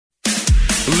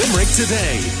Limerick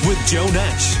Today with Joe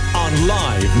Nash on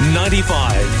Live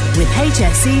 95. With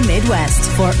HSE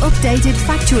Midwest. For updated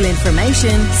factual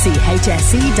information, see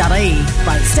hse.ie.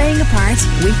 By staying apart,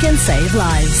 we can save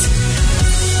lives.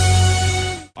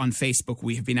 On Facebook,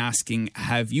 we have been asking,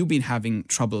 have you been having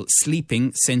trouble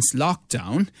sleeping since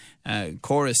lockdown?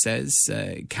 Cora says,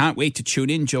 can't wait to tune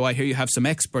in, Joe. I hear you have some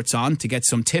experts on to get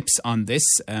some tips on this.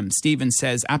 Stephen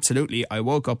says, absolutely. I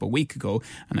woke up a week ago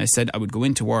and I said I would go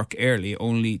into work early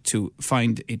only to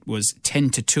find it was 10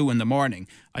 to 2 in the morning.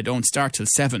 I don't start till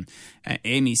 7.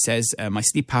 Amy says, my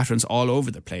sleep pattern's all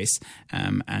over the place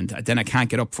and then I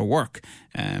can't get up for work.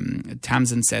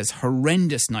 Tamsin says,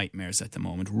 horrendous nightmares at the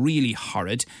moment, really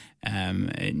horrid.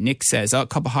 Nick says, a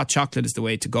cup of hot chocolate is the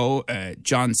way to go.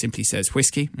 John simply says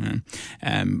whiskey.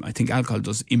 I think alcohol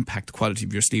does impact the quality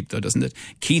of your sleep though, doesn't it?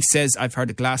 Keith says, I've heard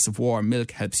a glass of warm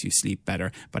milk helps you sleep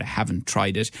better, but I haven't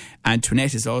tried it.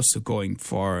 Antoinette is also going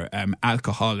for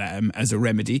alcohol as a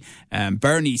remedy.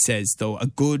 Bernie says, though, a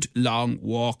good long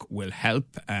walk will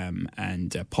help.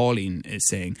 And Pauline is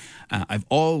saying, I've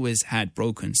always had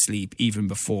broken sleep even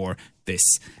before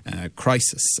this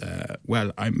crisis.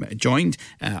 Well, I'm joined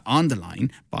on the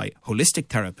line by holistic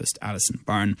therapist Alison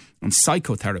Byrne and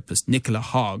psychotherapist Nicola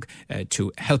Hogg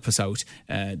to help us out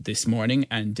this morning.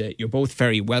 And you're both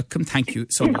very welcome. Thank you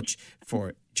so much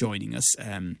for joining us.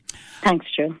 Thanks,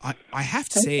 Joe. I have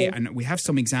to say, and we have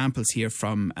some examples here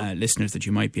from listeners that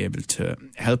you might be able to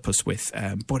help us with,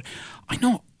 but I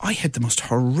know I had the most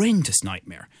horrendous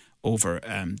nightmare over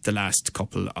the last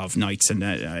couple of nights, and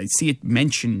I see it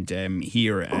mentioned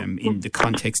here in the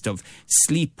context of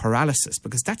sleep paralysis,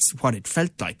 because that's what it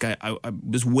felt like. I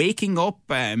was waking up,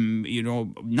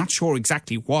 not sure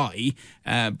exactly why,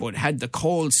 but had the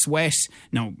cold sweat.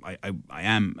 Now, I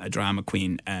am a drama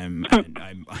queen, and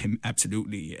I'm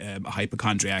absolutely a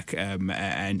hypochondriac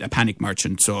and a panic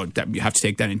merchant, so that you have to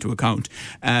take that into account.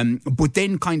 But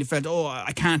then kind of felt,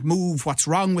 I can't move, what's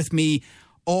wrong with me,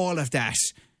 all of that.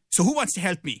 So who wants to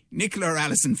help me? Nicola or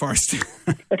Alison first?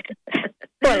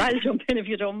 Well, I'll jump in if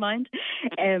you don't mind.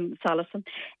 Alison.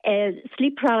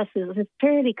 Sleep paralysis is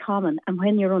fairly common, and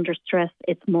when you're under stress,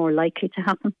 it's more likely to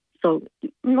happen. So,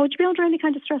 would you be under any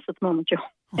kind of stress at the moment, Joe?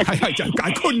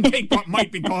 I couldn't think what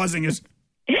might be causing it.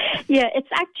 Yeah,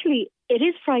 it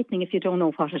is frightening if you don't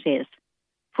know what it is.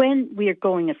 When we're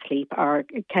going asleep, our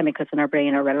chemicals in our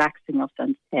brain are relaxing us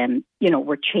and,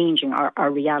 we're changing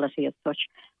our reality as such.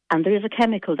 And there is a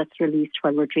chemical that's released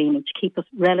while we're dreaming to keep us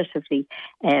relatively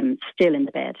still in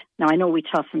the bed. Now, I know we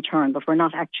toss and turn, but we're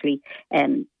not actually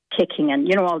kicking and,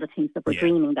 all the things that we're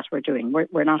dreaming that we're doing.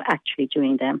 We're not actually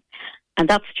doing them. And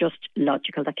that's just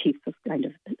logical. That keeps us kind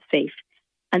of safe.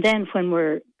 And then when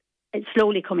we're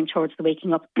slowly coming towards the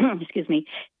waking up, excuse me,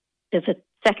 there's a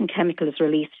second chemical is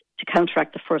released to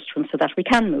counteract the first one so that we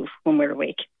can move when we're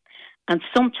awake. And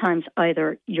sometimes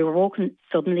either you're woken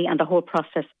suddenly and the whole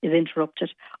process is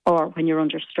interrupted, or when you're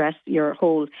under stress, your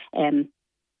whole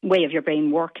way of your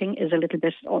brain working is a little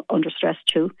bit under stress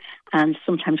too. And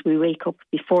sometimes we wake up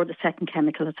before the second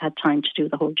chemical has had time to do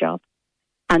the whole job.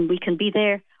 And we can be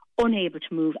there unable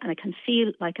to move, and it can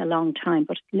feel like a long time,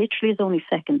 but literally it's only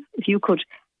seconds. If you could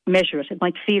measure it, it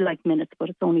might feel like minutes, but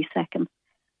it's only seconds.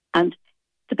 And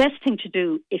the best thing to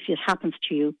do if it happens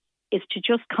to you is to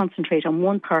just concentrate on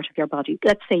one part of your body.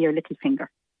 Let's say your little finger.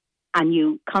 And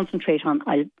you concentrate on,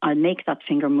 I'll make that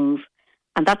finger move.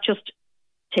 And that just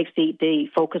takes the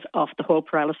focus off the whole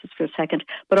paralysis for a second.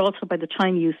 But also by the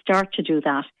time you start to do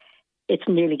that, it's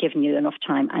nearly giving you enough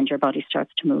time and your body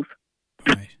starts to move.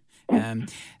 Right.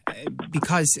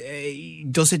 Because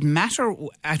does it matter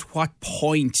at what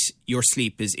point your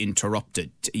sleep is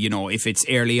interrupted? If it's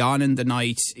early on in the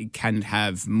night, it can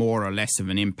have more or less of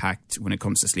an impact when it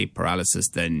comes to sleep paralysis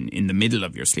than in the middle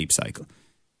of your sleep cycle.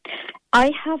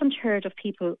 I haven't heard of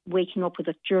people waking up with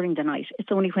it during the night. It's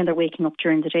only when they're waking up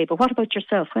during the day. But what about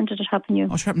yourself? When did it happen to you?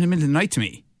 It happened in the middle of the night to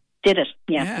me. Did it?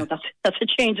 Yeah. No, that's a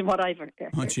change in what I've heard.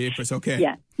 Oh, jeepers,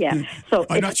 okay. Yeah. So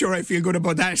I'm not sure I feel good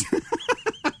about that.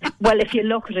 Well, if you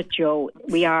look at it, Joe,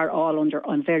 we are all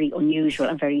on very unusual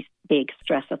and very big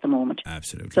stress at the moment.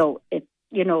 Absolutely. So,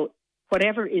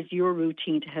 whatever is your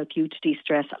routine to help you to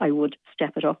de-stress, I would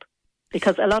step it up.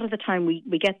 Because a lot of the time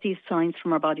we get these signs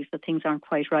from our bodies that things aren't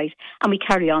quite right, and we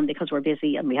carry on because we're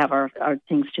busy and we have our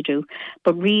things to do.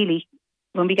 But really,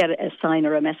 when we get a sign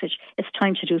or a message, it's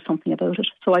time to do something about it.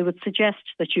 So I would suggest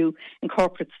that you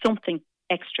incorporate something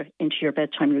extra into your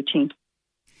bedtime routine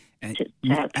to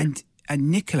help. And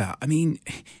Nicola,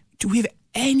 do we have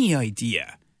any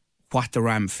idea what the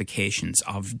ramifications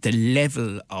of the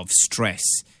level of stress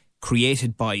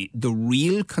created by the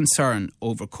real concern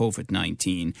over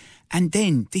COVID-19 and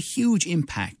then the huge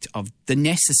impact of the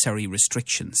necessary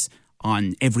restrictions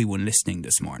on everyone listening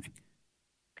this morning?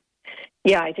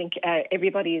 Yeah, I think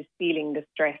everybody is feeling the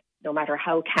stress, no matter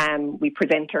how calm we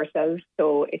present ourselves.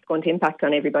 So it's going to impact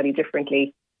on everybody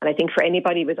differently. And I think for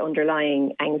anybody with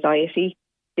underlying anxiety,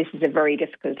 this is a very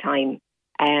difficult time.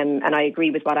 And I agree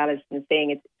with what Alison is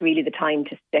saying. It's really the time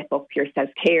to step up your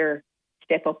self-care,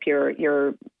 step up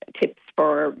your tips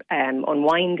for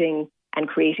unwinding and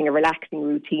creating a relaxing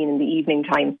routine in the evening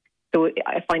time. So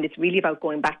I find it's really about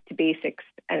going back to basics.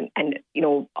 And you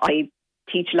know, I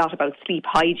teach a lot about sleep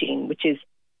hygiene, which is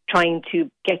trying to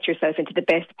get yourself into the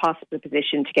best possible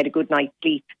position to get a good night's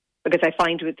sleep. Because I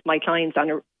find with my clients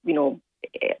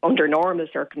under normal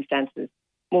circumstances,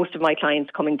 most of my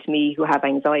clients coming to me who have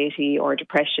anxiety or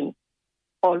depression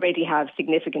already have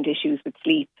significant issues with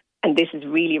sleep. And this is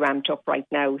really ramped up right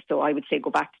now. So I would say go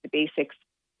back to the basics,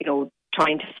 you know,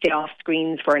 trying to stay off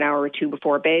screens for an hour or two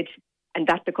before bed. And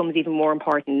that becomes even more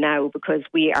important now because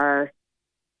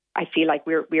I feel like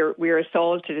we're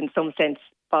assaulted in some sense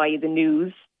by the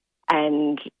news.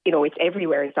 And, you know, it's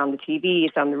everywhere. It's on the TV,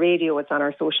 it's on the radio, it's on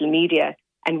our social media.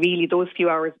 And really those few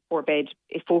hours before bed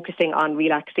is focusing on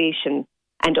relaxation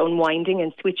and unwinding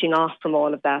and switching off from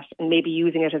all of that and maybe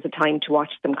using it as a time to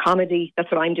watch some comedy.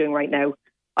 That's what I'm doing right now.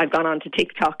 I've gone on to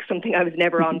TikTok, something I was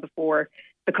never on before,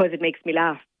 because it makes me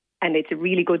laugh. And it's a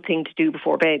really good thing to do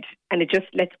before bed. And it just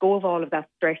lets go of all of that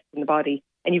stress in the body.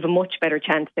 And you have a much better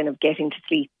chance then of getting to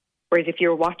sleep. Whereas if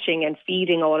you're watching and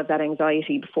feeding all of that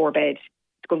anxiety before bed,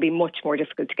 it's going to be much more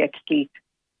difficult to get to sleep.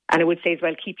 And I would say as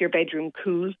well, keep your bedroom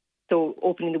cool. So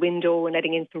opening the window and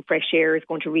letting in some fresh air is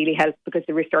going to really help because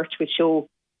the research will show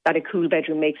that a cool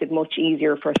bedroom makes it much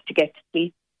easier for us to get to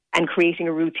sleep. And creating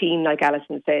a routine, like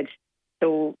Alison said.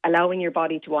 So allowing your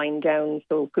body to wind down.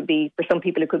 So it could be, for some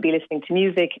people, it could be listening to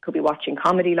music. It could be watching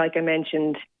comedy, like I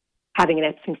mentioned, having an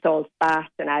Epsom salt bath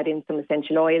and add in some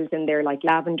essential oils in there like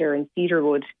lavender and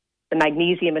cedarwood. The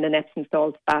magnesium in an Epsom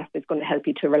salt bath is going to help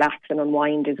you to relax and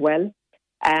unwind as well.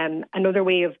 Another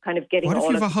way of kind of getting What if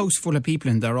you have a house full of people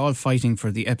and they're all fighting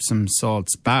for the Epsom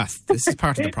salts bath? This is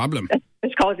part of the problem.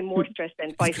 It's causing more stress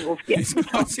than fighting over the It's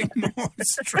causing more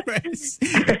stress.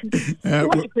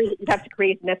 You'd have to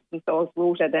create an Epsom salt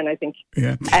rota then, I think.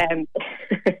 Yeah.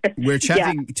 We're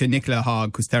chatting to Nicola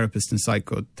Hogg, who's therapist and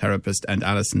psychotherapist, and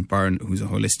Alison Byrne, who's a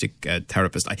holistic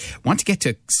therapist. I want to get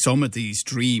to some of these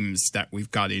dreams that we've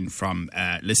got in from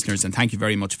listeners, and thank you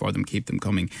very much for them. Keep them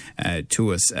coming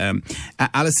to us.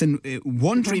 Alison,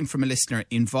 one dream from a listener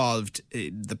involved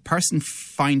the person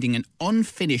finding an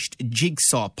unfinished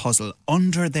jigsaw puzzle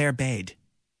under their bed.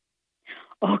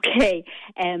 Okay.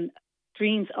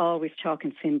 Dreams always talk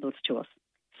in symbols to us.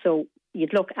 So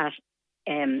you'd look at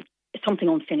something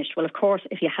unfinished. Well, of course,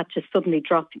 if you had to suddenly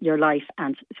drop your life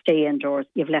and stay indoors,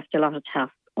 you've left a lot of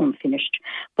tasks unfinished.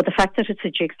 But the fact that it's a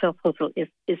jigsaw puzzle is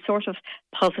sort of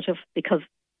positive because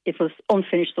it was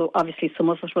unfinished, so obviously some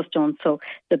of it was done. So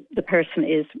the person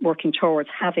is working towards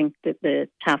having the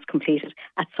task completed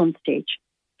at some stage.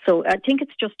 So I think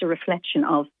it's just a reflection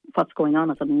of what's going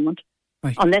on at the moment.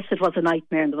 Right. Unless it was a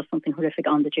nightmare and there was something horrific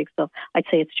on the jigsaw, I'd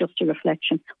say it's just a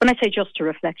reflection. When I say just a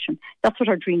reflection, that's what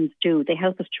our dreams do. They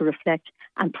help us to reflect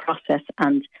and process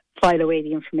and file away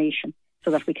the information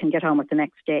so that we can get on with the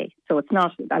next day. So it's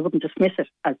not, I wouldn't dismiss it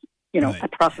as, a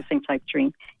processing type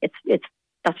dream.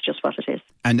 That's just what it is.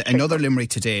 And another Limerick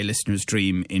Today listener's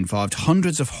dream involved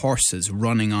hundreds of horses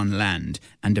running on land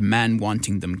and a man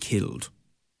wanting them killed.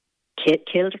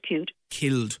 Killed or queued?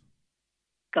 Killed.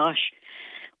 Gosh.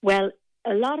 Well,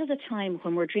 a lot of the time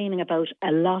when we're dreaming about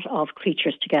a lot of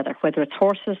creatures together, whether it's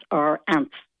horses or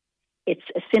ants, it's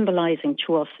symbolising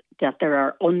to us that there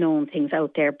are unknown things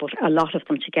out there, but a lot of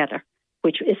them together,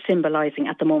 which is symbolising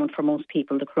at the moment for most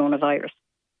people the coronavirus.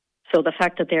 So the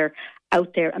fact that they're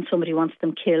out there and somebody wants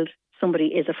them killed, somebody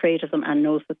is afraid of them and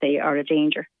knows that they are a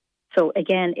danger. So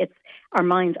again, it's our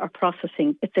minds are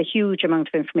processing. It's a huge amount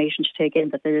of information to take in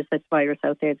that there is this virus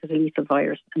out there. There's a lethal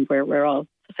virus and we're all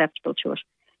susceptible to it.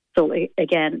 So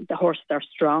again, the horses are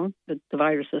strong. The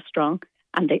virus is strong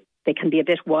and they can be a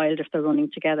bit wild if they're running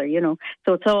together,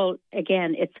 So it's all,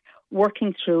 again, it's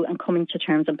working through and coming to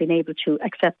terms and being able to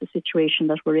accept the situation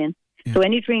that we're in. Yeah. So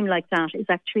any dream like that is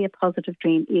actually a positive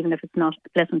dream, even if it's not a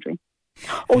pleasant dream.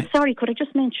 Oh, sorry, could I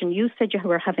just mention, you said you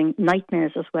were having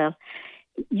nightmares as well.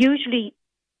 Usually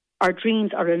our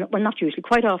dreams are, not usually,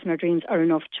 quite often our dreams are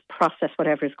enough to process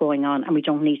whatever is going on and we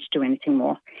don't need to do anything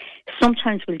more.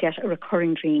 Sometimes we'll get a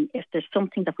recurring dream if there's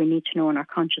something that we need to know in our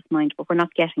conscious mind, but we're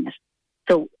not getting it.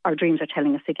 So our dreams are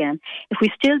telling us again. If we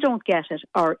still don't get it,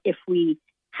 or if we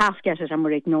half get it and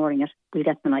we're ignoring it, we'll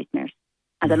get the nightmares.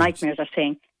 And the nightmares are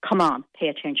saying, come on, pay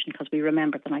attention, because we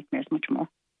remember the nightmares much more.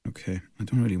 Okay, I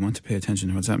don't really want to pay attention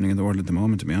to what's happening in the world at the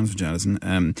moment, to be honest with you, Alison.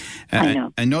 I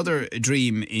know. Another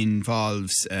dream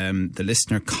involves the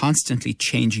listener constantly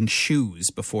changing shoes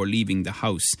before leaving the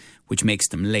house, which makes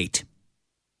them late.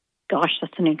 Gosh,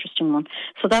 that's an interesting one.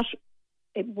 So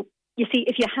you see,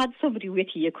 if you had somebody with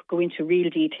you, you could go into real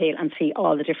detail and see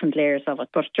all the different layers of it.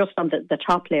 But just on the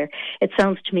top layer, it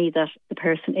sounds to me that the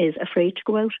person is afraid to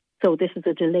go out. So this is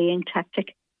a delaying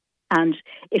tactic. And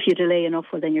if you delay enough,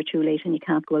 well, then you're too late and you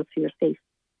can't go out, so you're safe.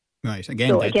 Right.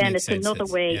 Again, it's another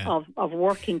way of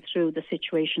working through the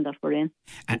situation that we're in.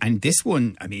 And this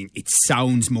one, I mean, it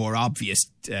sounds more obvious,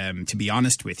 to be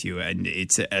honest with you. And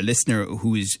it's a listener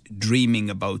who is dreaming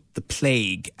about the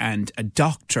plague and a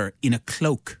doctor in a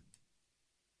cloak.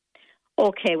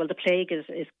 Okay, well, the plague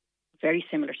is very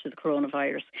similar to the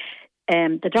coronavirus.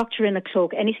 The doctor in a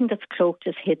cloak, anything that's cloaked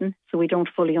is hidden, so we don't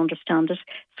fully understand it.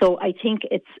 So I think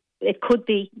it could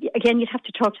be, again, you'd have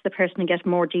to talk to the person and get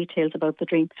more details about the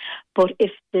dream. But if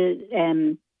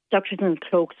the doctor's in a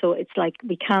cloak, so it's like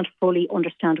we can't fully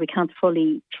understand, we can't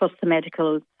fully trust the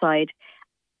medical side,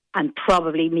 and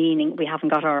probably meaning we haven't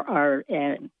got our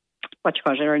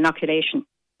inoculation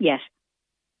yet.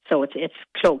 So it's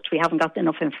cloaked. We haven't got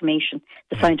enough information.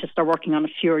 The scientists are working on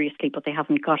it furiously, but they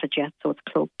haven't got it yet, so it's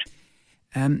cloaked.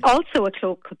 Also, a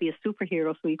cloak could be a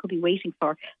superhero, so you could be waiting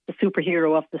for the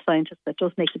superhero of the scientist that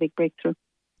does make a big breakthrough.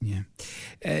 Yeah.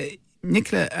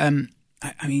 Nicola,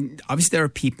 I mean, obviously there are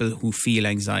people who feel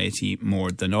anxiety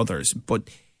more than others, but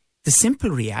the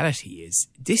simple reality is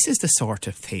this is the sort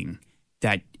of thing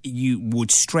that you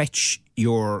would stretch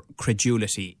your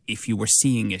credulity if you were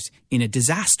seeing it in a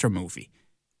disaster movie.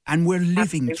 And we're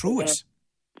living through it.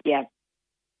 Yeah.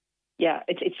 Yeah,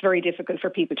 it's very difficult for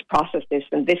people to process this,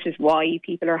 and this is why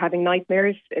people are having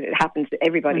nightmares. It happens to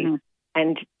everybody. Mm-hmm.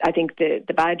 And I think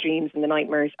the bad dreams and the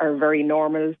nightmares are a very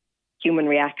normal human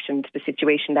reaction to the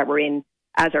situation that we're in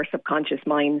as our subconscious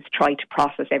minds try to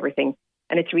process everything.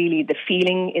 And it's really the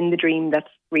feeling in the dream that's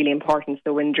really important.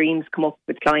 So when dreams come up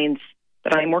with clients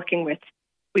that I'm working with,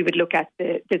 we would look at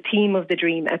the theme of the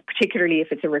dream, and particularly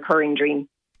if it's a recurring dream.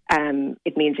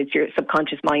 It means it's your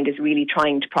subconscious mind is really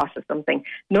trying to process something.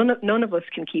 None of us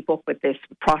can keep up with this,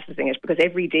 processing it, because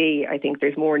every day I think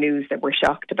there's more news that we're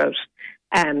shocked about.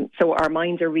 So our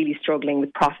minds are really struggling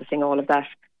with processing all of that.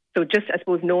 So just, I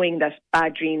suppose, knowing that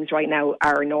bad dreams right now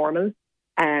are normal,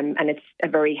 and it's a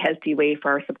very healthy way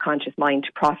for our subconscious mind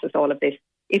to process all of this.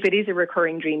 If it is a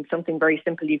recurring dream, something very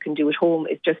simple you can do at home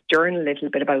is just journal a little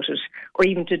bit about it, or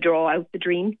even to draw out the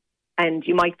dream. And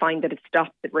you might find that it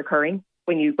stops at recurring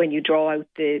when you draw out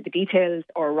the details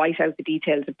or write out the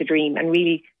details of the dream, and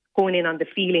really hone in on the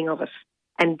feeling of it.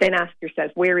 And then ask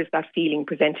yourself, where is that feeling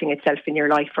presenting itself in your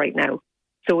life right now?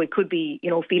 So it could be,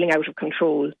 feeling out of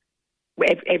control.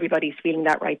 Everybody's feeling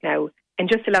that right now. And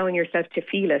just allowing yourself to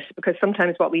feel it, because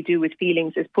sometimes what we do with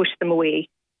feelings is push them away.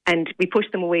 And we push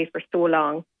them away for so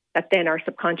long that then our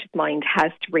subconscious mind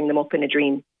has to bring them up in a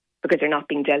dream because they're not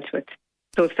being dealt with.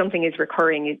 So if something is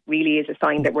recurring, it really is a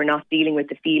sign that we're not dealing with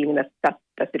the feeling that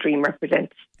the dream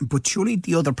represents. But surely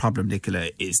the other problem,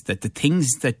 Nicola, is that the things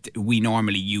that we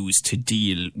normally use to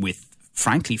deal with,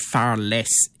 frankly, far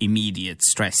less immediate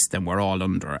stress than we're all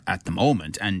under at the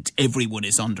moment, and everyone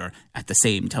is under at the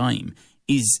same time,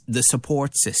 is the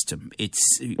support system.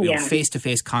 It's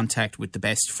face-to-face contact with the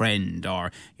best friend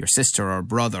or your sister or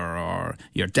brother or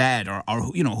your dad or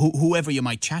whoever you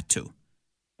might chat to.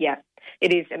 Yeah.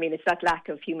 It is. I mean, it's that lack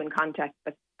of human contact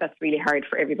that's really hard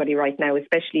for everybody right now,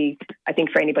 especially, I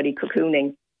think, for anybody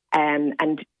cocooning,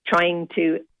 and trying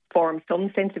to form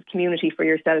some sense of community for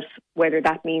yourself, whether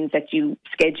that means that you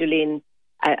schedule in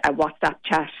a WhatsApp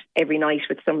chat every night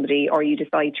with somebody, or you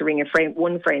decide to ring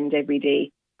one friend every day.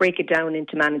 Break it down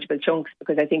into manageable chunks,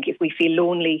 because I think if we feel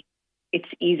lonely, it's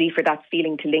easy for that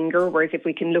feeling to linger, whereas if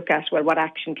we can look at, well, what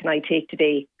action can I take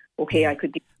today? Okay, I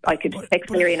could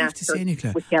text Mary and ask her,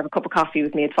 would you have a cup of coffee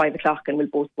with me at 5 o'clock, and we'll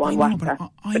both go on WhatsApp.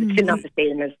 But it's still not the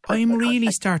same as I'm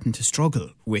really starting to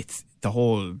struggle with the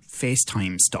whole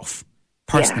FaceTime stuff,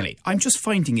 personally. Yeah. I'm just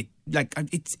finding it like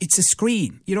it's a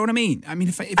screen. You know what I mean? I mean,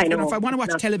 if I want to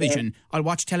watch television, I'll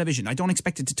watch television. I don't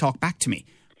expect it to talk back to me.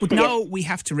 But now we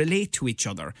have to relate to each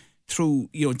other through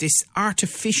this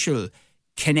artificial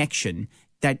connection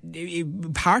that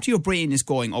part of your brain is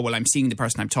going, oh, well, I'm seeing the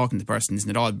person, I'm talking to the person, isn't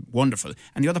it all wonderful?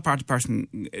 And the other part of the person,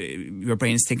 your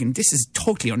brain is thinking, this is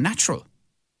totally unnatural.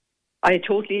 I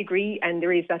totally agree. And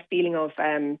there is that feeling of,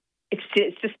 it's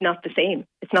just not the same.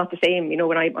 It's not the same.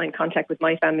 When I'm in contact with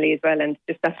my family as well, and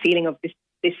just that feeling of this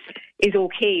is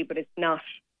okay, but it's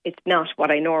not what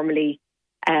I normally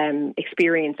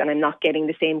experience and I'm not getting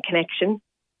the same connection.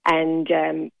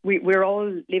 And we're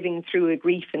all living through a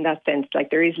grief in that sense. Like,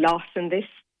 there is loss in this.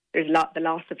 There's the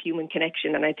loss of human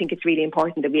connection. And I think it's really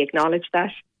important that we acknowledge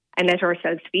that and let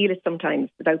ourselves feel it sometimes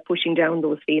without pushing down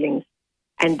those feelings.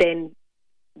 And then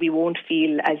we won't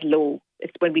feel as low.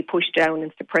 It's when we push down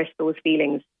and suppress those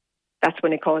feelings, that's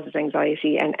when it causes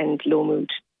anxiety and low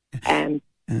mood. And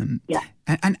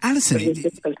Alison,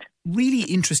 really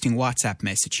interesting WhatsApp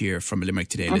message here from a Limerick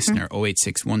Today listener,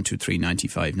 086 123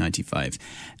 95 95.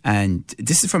 And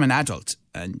this is from an adult.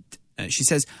 And she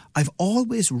says, I've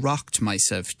always rocked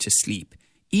myself to sleep.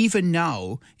 Even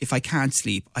now, if I can't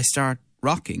sleep, I start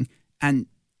rocking and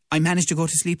I manage to go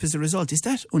to sleep as a result. Is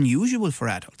that unusual for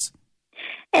adults?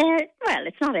 Well,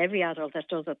 it's not every adult that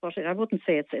does it, but I wouldn't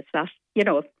say it's that,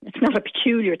 it's not a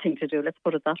peculiar thing to do, let's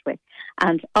put it that way.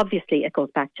 And obviously it goes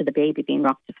back to the baby being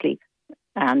rocked to sleep.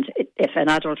 And if an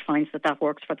adult finds that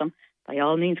works for them, by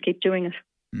all means keep doing it.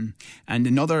 And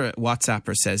another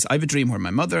WhatsApper says, I have a dream where my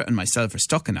mother and myself are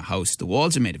stuck in a house. The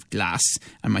walls are made of glass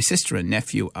and my sister and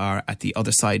nephew are at the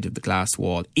other side of the glass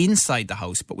wall inside the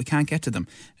house, but we can't get to them.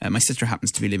 My sister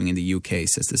happens to be living in the UK,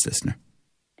 says this listener.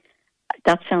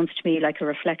 That sounds to me like a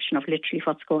reflection of literally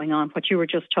what's going on. What you were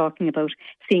just talking about,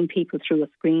 seeing people through a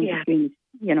screen,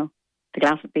 the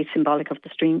glass would be symbolic of the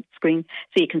screen.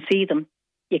 So you can see them,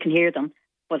 you can hear them,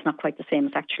 but it's not quite the same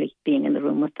as actually being in the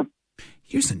room with them.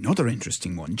 Here's another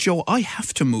interesting one. Joe, I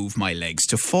have to move my legs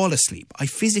to fall asleep. I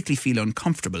physically feel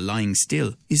uncomfortable lying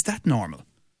still. Is that normal?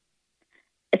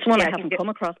 It's one I haven't come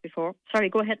across before. Sorry,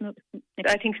 go ahead.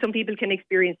 I think some people can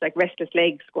experience like restless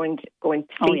legs going to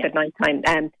sleep at night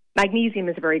time. Magnesium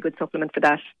is a very good supplement for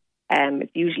that.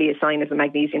 It's usually a sign of a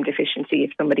magnesium deficiency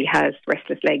if somebody has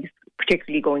restless legs,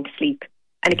 particularly going to sleep.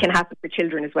 And it can happen for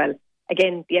children as well.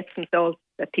 Again, the Epsom salt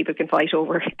that people can fight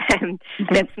over. An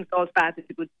Epsom salt bath is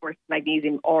a good source of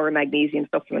magnesium or a magnesium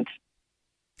supplement.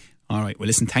 All right. Well,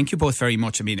 listen, thank you both very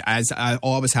much. I mean, as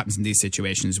always happens in these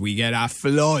situations, we get a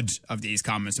flood of these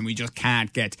comments and we just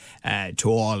can't get to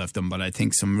all of them. But I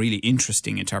think some really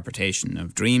interesting interpretation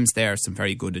of dreams there, some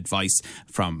very good advice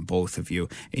from both of you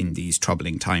in these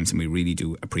troubling times. And we really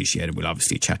do appreciate it. We'll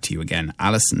obviously chat to you again.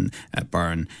 Alison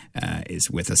Byrne is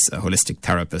with us, a holistic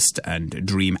therapist and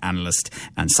dream analyst,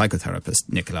 and psychotherapist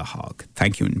Nicola Hogg.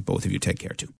 Thank you, and both of you take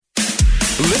care too.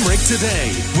 Limerick Today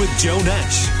with Joe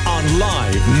Nash on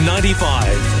Live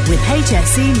 95. With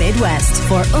HSE Midwest.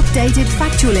 For updated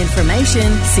factual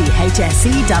information, see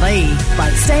hse.ie.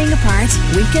 By staying apart,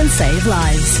 we can save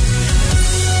lives.